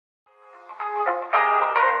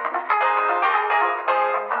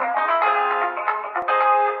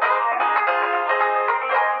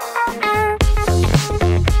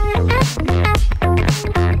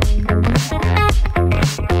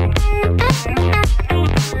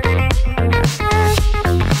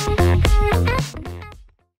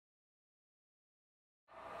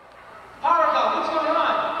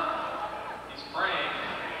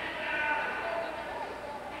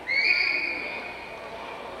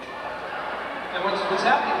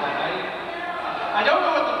what's happening, Len. I don't know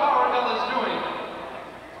what the Power Gull is doing,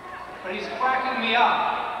 but he's quacking me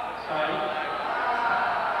up. Sorry.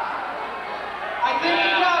 I think he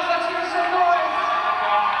does. Let's hear some noise.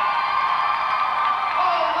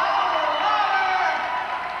 Oh, louder, louder!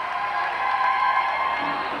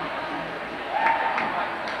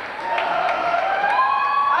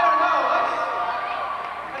 I don't know.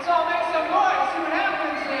 Let's all make some noise. See what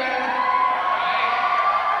happens here.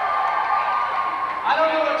 I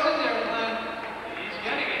don't know what's in there, Glenn. He's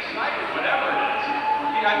getting excited, whatever it is.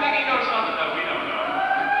 I think he knows something that we don't know.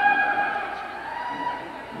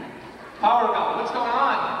 Power Gull, what's going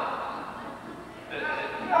on?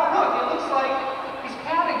 Oh, look, it looks like he's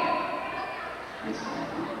patting it.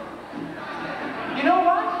 You know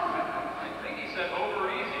what? I think he said over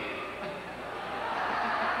easy.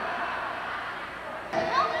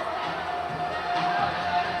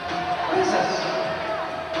 What is this?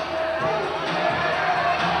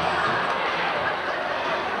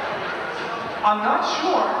 I'm not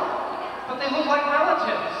sure, but they look like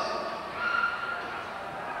relatives.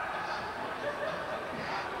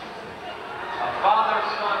 A father,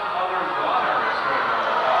 son, mother, daughter sort of.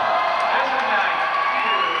 Isn't that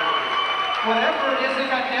cute? Whatever it is, they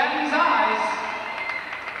got daddy's eyes.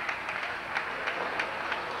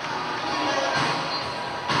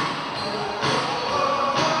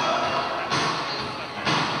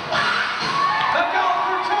 The Gull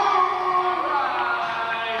for two!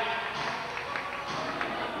 Right.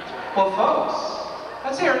 Well, folks,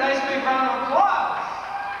 let's hear a nice big round of applause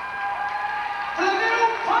for the new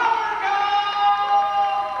Power Gull!